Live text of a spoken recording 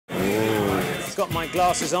got my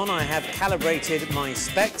glasses on, I have calibrated my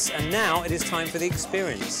specs, and now it is time for the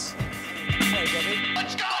experience.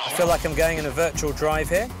 Let's go! I feel like I'm going in a virtual drive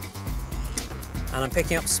here, and I'm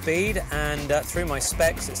picking up speed, and through my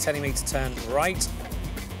specs it's telling me to turn right,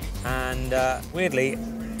 and weirdly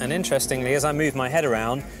and interestingly, as I move my head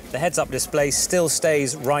around, the heads-up display still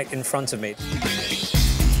stays right in front of me.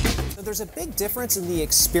 There's a big difference in the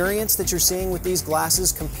experience that you're seeing with these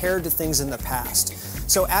glasses compared to things in the past.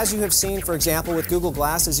 So as you have seen, for example, with Google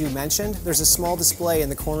Glass, as you mentioned, there's a small display in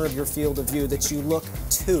the corner of your field of view that you look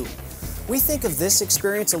to. We think of this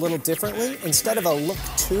experience a little differently. Instead of a look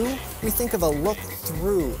to, we think of a look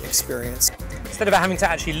through experience. Instead of having to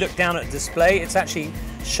actually look down at the display, it's actually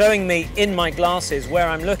showing me in my glasses where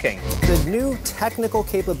I'm looking. The new technical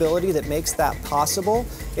capability that makes that possible,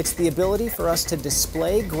 it's the ability for us to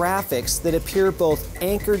display graphics that appear both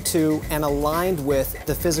anchored to and aligned with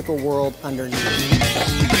the physical world underneath.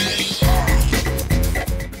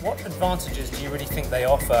 What advantages do you really think they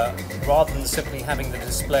offer rather than simply having the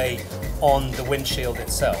display on the windshield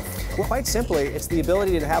itself? Well, quite simply, it's the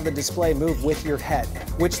ability to have the display move with your head,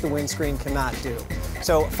 which the windscreen cannot do.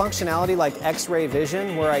 So functionality like X-ray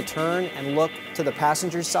vision, where I turn and look to the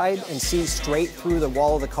passenger side and see straight through the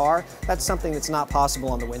wall of the car, that's something that's not possible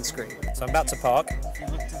on the windscreen. So I'm about to park. If you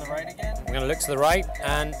look to the right again. I'm going to look to the right,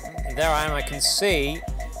 and there I am. I can see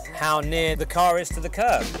how near the car is to the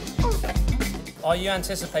curb. Are you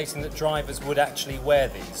anticipating that drivers would actually wear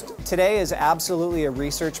these? Today is absolutely a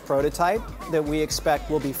research prototype that we expect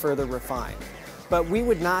will be further refined. But we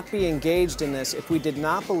would not be engaged in this if we did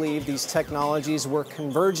not believe these technologies were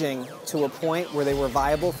converging to a point where they were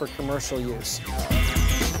viable for commercial use.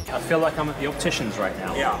 I feel like I'm at the opticians right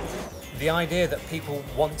now. Yeah. The idea that people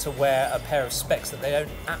want to wear a pair of specs that they don't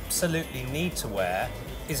absolutely need to wear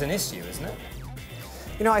is an issue, isn't it?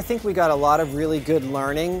 You know, I think we got a lot of really good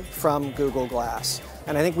learning from Google Glass.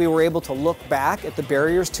 And I think we were able to look back at the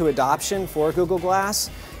barriers to adoption for Google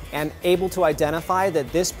Glass and able to identify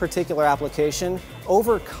that this particular application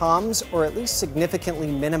overcomes or at least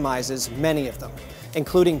significantly minimizes many of them,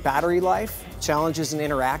 including battery life, challenges in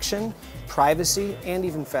interaction, privacy, and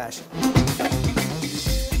even fashion.